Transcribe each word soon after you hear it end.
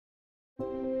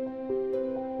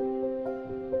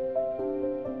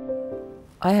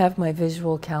I have my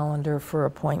visual calendar for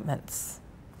appointments,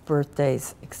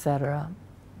 birthdays, etc.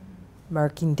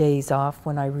 Marking days off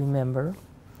when I remember.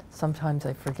 Sometimes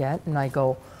I forget and I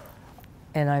go,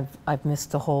 and I've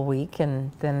missed a whole week,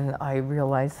 and then I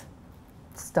realize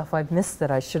stuff I've missed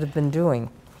that I should have been doing.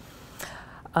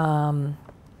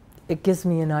 It gives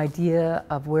me an idea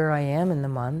of where I am in the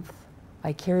month.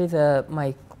 I carry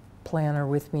my planner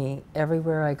with me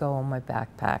everywhere I go on my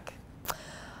backpack.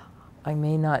 I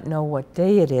may not know what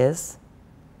day it is,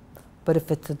 but if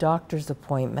it's a doctor's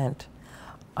appointment,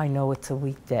 I know it's a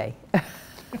weekday.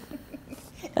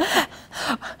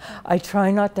 I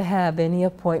try not to have any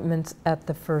appointments at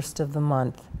the first of the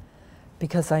month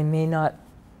because I may not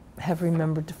have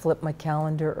remembered to flip my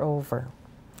calendar over.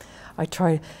 I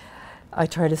try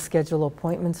to schedule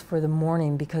appointments for the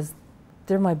morning because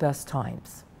they're my best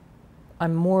times.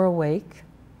 I'm more awake.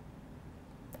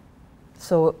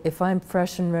 So if I'm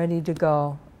fresh and ready to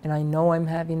go and I know I'm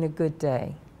having a good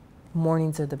day,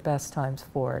 mornings are the best times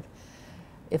for it.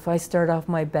 If I start off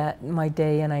my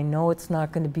day and I know it's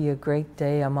not going to be a great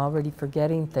day, I'm already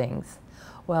forgetting things,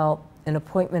 well, an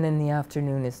appointment in the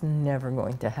afternoon is never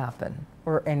going to happen,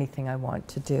 or anything I want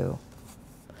to do.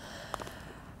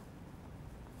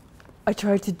 I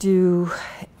try to do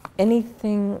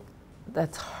anything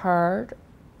that's hard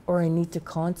or I need to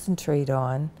concentrate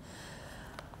on,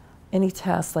 any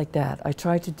tasks like that. I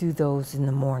try to do those in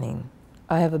the morning.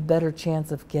 I have a better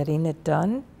chance of getting it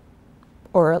done,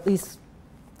 or at least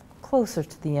closer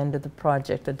to the end of the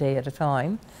project a day at a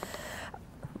time.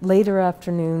 Later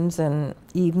afternoons and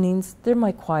evenings, they're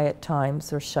my quiet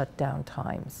times or shutdown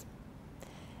times.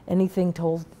 Anything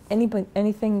told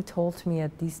to me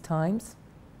at these times,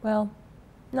 well,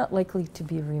 not likely to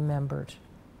be remembered.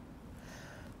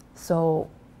 So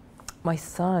my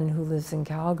son, who lives in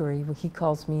Calgary, he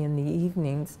calls me in the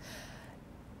evenings.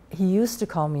 He used to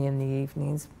call me in the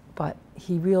evenings, but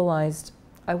he realized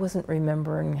I wasn't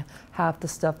remembering half the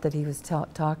stuff that he was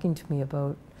talking to me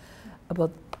about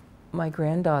my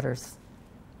granddaughters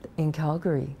in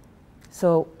Calgary.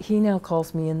 So he now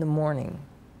calls me in the morning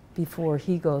before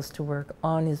he goes to work,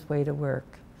 on his way to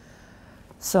work.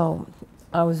 So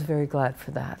I was very glad for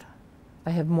that.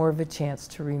 I have more of a chance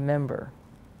to remember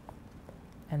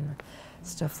and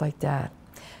stuff like that.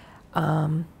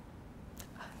 And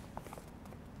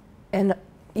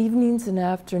evenings and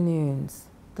afternoons,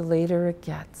 the later it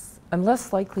gets, I'm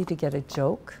less likely to get a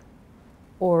joke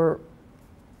or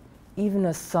even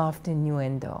a soft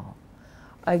innuendo.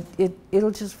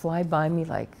 It'll just fly by me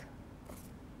like,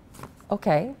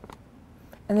 okay.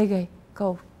 And they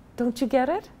go, don't you get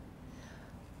it?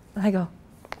 And I go,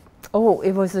 oh,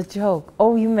 it was a joke.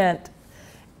 Oh, you meant.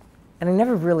 And I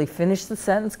never really finished the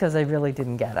sentence because I really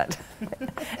didn't get it.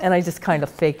 And I just kind of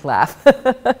fake laugh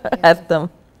at them.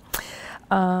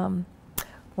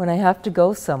 When I have to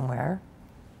go somewhere,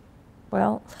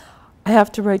 well, I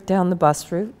have to write down the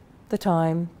bus route, the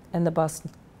time, and the bus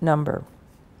number.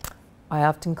 I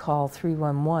often call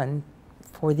 311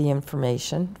 for the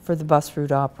information, for the bus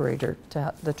route operator,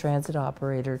 the transit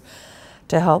operator,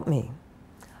 to help me.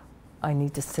 I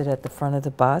need to sit at the front of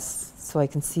the bus so I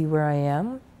can see where I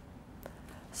am,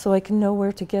 so I can know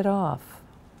where to get off.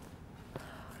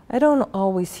 I don't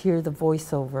always hear the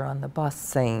voiceover on the bus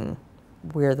saying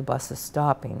where the bus is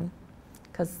stopping,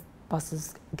 because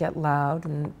buses get loud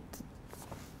and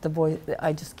the voice,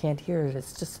 I just can't hear it.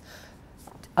 It's just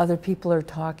other people are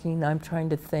talking, I'm trying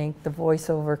to think, the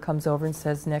voiceover comes over and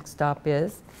says next stop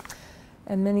is,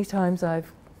 and many times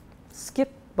I've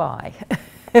skipped by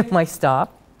my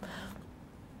stop.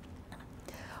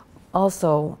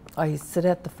 Also, I sit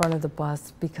at the front of the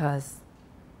bus because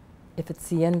if it's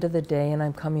the end of the day and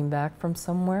I'm coming back from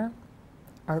somewhere,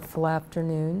 artful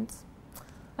afternoons,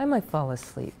 I might fall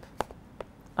asleep.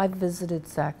 I've visited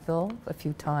Sackville a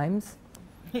few times,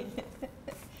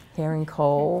 Herring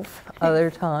Cove other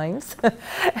times.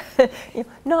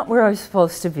 Not where I was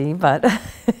supposed to be, but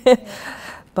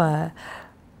but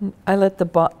I let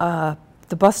the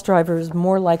bus driver is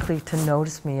more likely to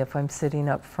notice me if I'm sitting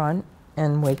up front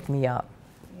and wake me up.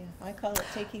 Yeah, I call it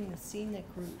taking the scenic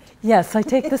route. Yes, I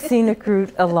take the scenic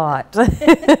route a lot.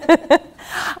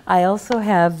 I also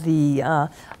have the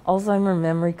Alzheimer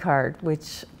memory card,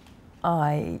 which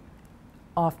I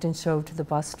often show to the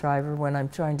bus driver when I'm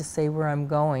trying to say where I'm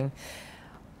going,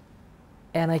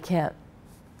 and I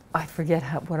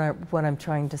forget what I'm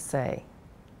trying to say.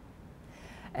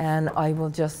 And I will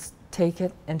just take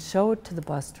it and show it to the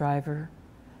bus driver,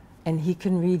 and he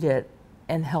can read it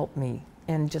and help me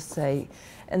and just say,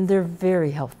 and they're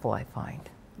very helpful, I find.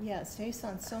 Yeah, it saves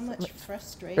on so much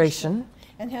frustration.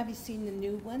 And have you seen the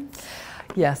new ones?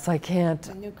 Yes, I can't.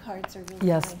 The new cards are really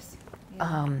yes, nice.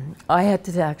 I had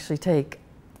to actually take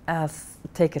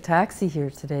a taxi here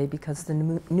today because the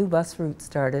new bus route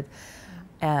started,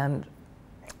 and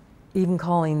even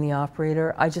calling the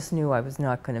operator, I just knew I was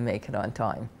not going to make it on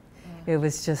time. It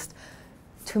was just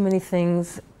too many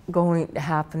things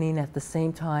happening at the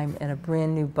same time, and a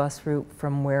brand new bus route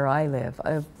from where I live.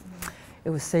 It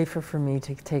was safer for me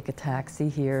to take a taxi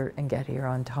here and get here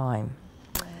on time.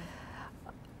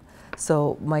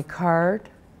 So my card,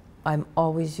 I'm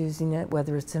always using it,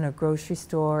 whether it's in a grocery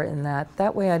store and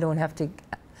that way I don't have to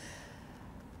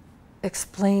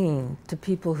explain to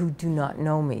people who do not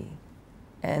know me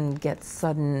and get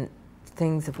sudden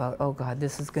things about, oh God,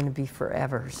 this is going to be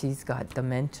forever. She's got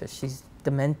dementia. She's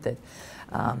demented.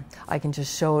 I can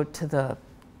just show it to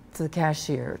the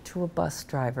cashier, to a bus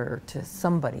driver, to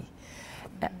somebody,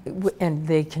 and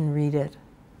they can read it.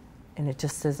 And it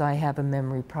just says, I have a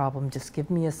memory problem. Just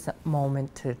give me a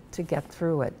moment to get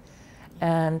through it.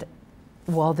 And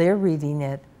while they're reading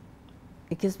it,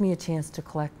 it gives me a chance to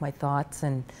collect my thoughts,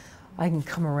 and I can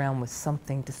come around with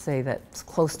something to say that's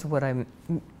close to what I'm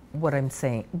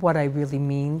saying, what I really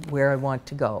mean, where I want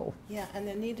to go. Yeah, and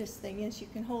the neatest thing is you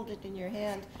can hold it in your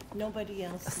hand. Nobody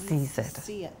else sees it.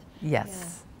 See it.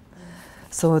 Yes. Yeah.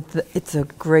 So it's a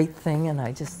great thing, and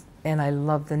I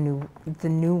love the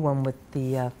new one with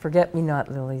the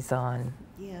forget-me-not lilies on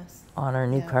our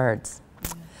new cards.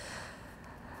 Yeah.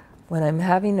 When I'm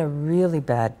having a really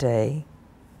bad day,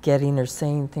 getting or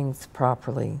saying things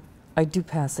properly, I do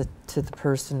pass it to the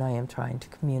person I am trying to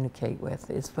communicate with,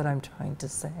 is what I'm trying to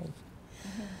say.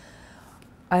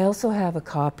 I also have a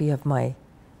copy of my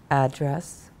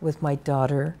address with my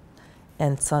daughter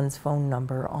and son's phone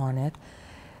number on it,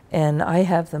 and I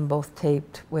have them both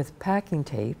taped with packing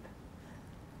tape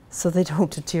so they don't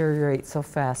deteriorate so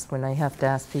fast when I have to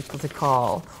ask people to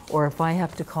call, or if I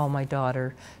have to call my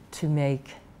daughter to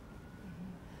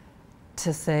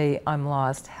say, I'm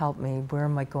lost, help me, where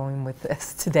am I going with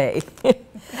this today?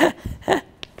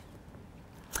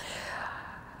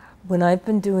 When I've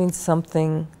been doing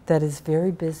something that is very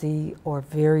busy or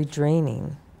very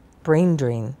draining, brain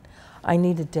drain, I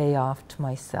need a day off to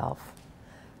myself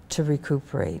to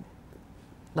recuperate.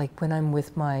 Like when I'm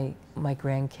with my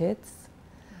grandkids,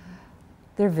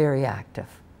 they're very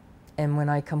active. And when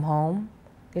I come home,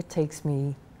 it takes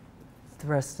me the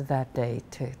rest of that day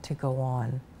to go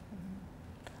on.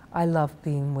 I love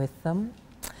being with them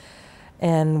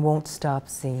and won't stop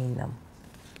seeing them.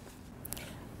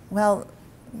 Well,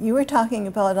 you were talking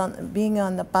about being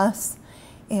on the bus,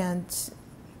 and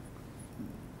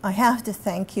I have to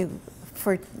thank you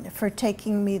for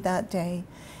taking me that day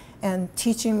and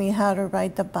teaching me how to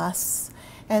ride the bus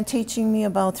and teaching me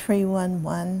about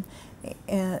 311.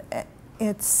 And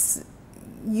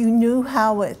you knew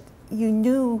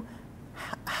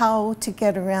how to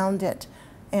get around it.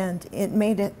 And it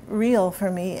made it real for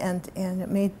me, and it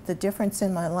made the difference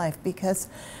in my life because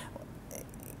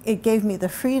it gave me the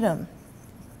freedom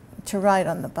to ride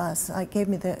on the bus. It gave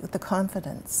me the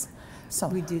confidence. So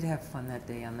we did have fun that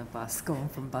day on the bus, going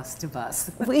from bus to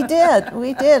bus. we did,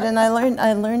 and I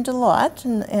learned a lot,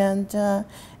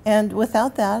 and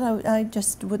without that, I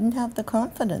just wouldn't have the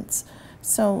confidence.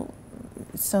 So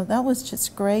that was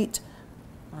just great.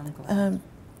 I'm glad.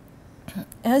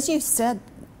 As you said,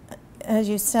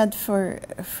 for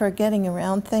getting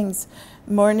around things,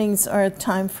 mornings are a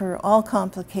time for all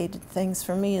complicated things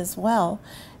for me as well,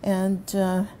 and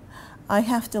I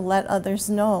have to let others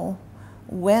know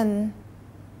when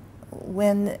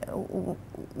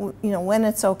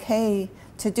it's okay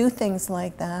to do things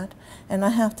like that, and I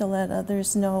have to let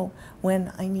others know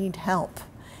when I need help,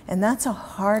 and that's a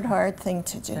hard thing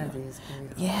to do. That is very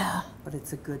hard. Yeah, but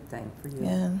it's a good thing for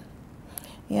you.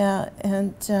 Yeah,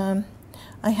 and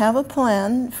I have a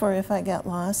plan for if I get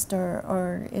lost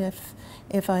or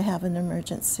if I have an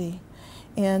emergency.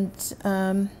 And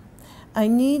I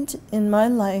need in my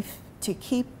life to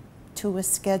keep to a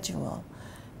schedule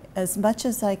as much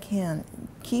as I can,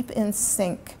 keep in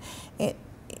sync. The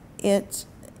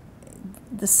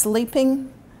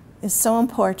sleeping is so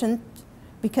important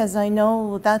because I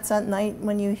know that's at night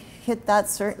when you hit that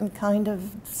certain kind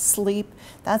of sleep,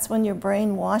 that's when your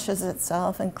brain washes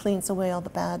itself and cleans away all the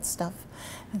bad stuff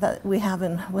that we have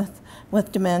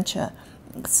with dementia.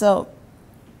 So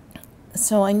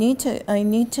I need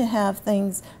to have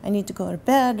things. I need to go to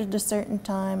bed at a certain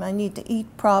time. I need to eat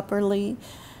properly,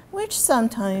 which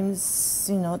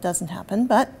sometimes doesn't happen,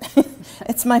 but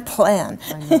it's my plan.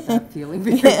 I know that feeling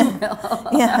very well.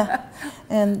 Yeah,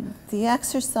 and the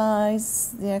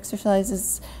exercise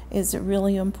is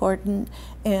really important,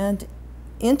 and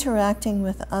interacting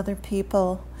with other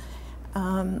people.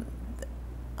 I'm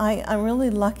really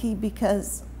lucky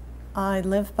because I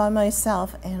live by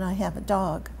myself and I have a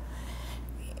dog.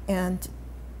 And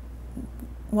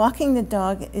walking the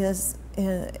dog is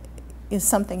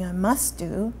something I must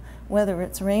do. Whether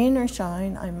it's rain or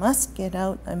shine, I must get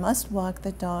out, I must walk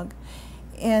the dog.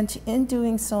 And in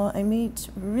doing so, I meet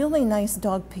really nice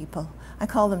dog people. I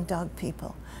call them dog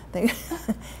people. They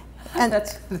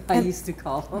That's what I used to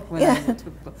call them when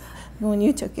when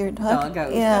you took your dog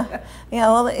out. Yeah, yeah.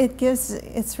 Well,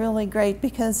 it's really great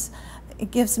because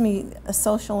it gives me a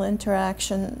social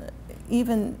interaction,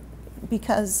 even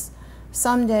because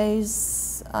some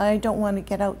days I don't want to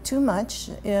get out too much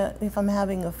if I'm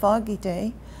having a foggy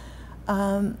day,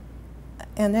 and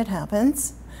it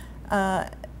happens. I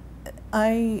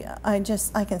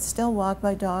can still walk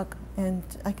my dog, and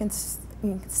I can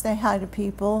say hi to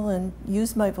people and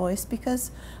use my voice,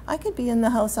 because I could be in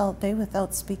the house all day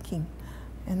without speaking,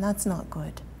 and that's not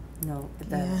good. No,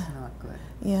 that's not good.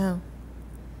 Yeah.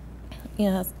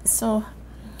 Yeah, so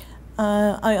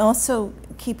I also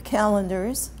keep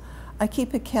calendars. I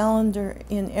keep a calendar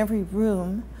in every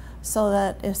room so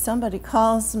that if somebody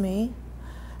calls me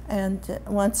and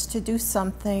wants to do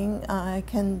something, I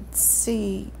can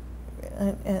see,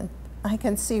 and I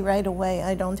can see right away.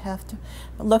 I don't have to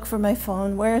look for my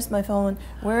phone. Where's my phone?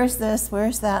 Where's this?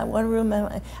 Where's that? What room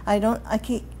am I?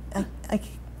 I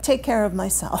take care of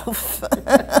myself.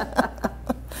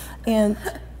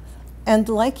 And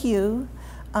like you,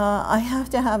 I have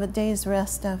to have a day's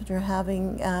rest after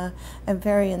having a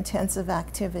very intensive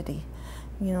activity,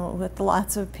 you know, with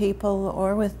lots of people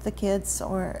or with the kids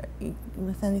or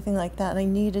with anything like that. I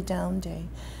need a down day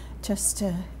just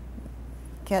to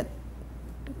get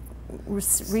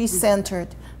recentered.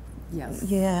 Yes.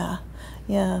 Yeah,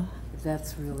 yeah.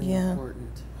 That's really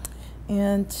important.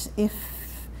 And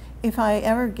if I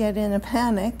ever get in a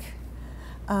panic,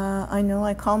 I know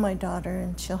I call my daughter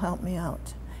and she'll help me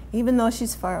out. Even though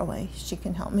she's far away, she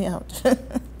can help me out.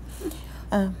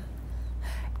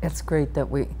 It's great that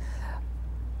we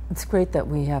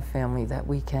have family that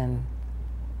we can,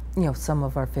 you know, some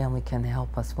of our family can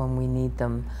help us when we need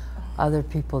them. Other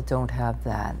people don't have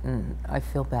that, and I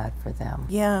feel bad for them.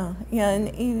 Yeah, yeah,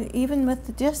 and even with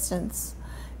the distance,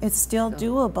 it's still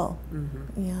doable.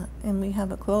 Mm-hmm. Yeah, and we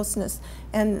have a closeness.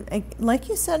 And like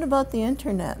you said about the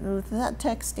internet, with that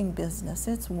texting business,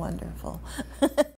 it's wonderful.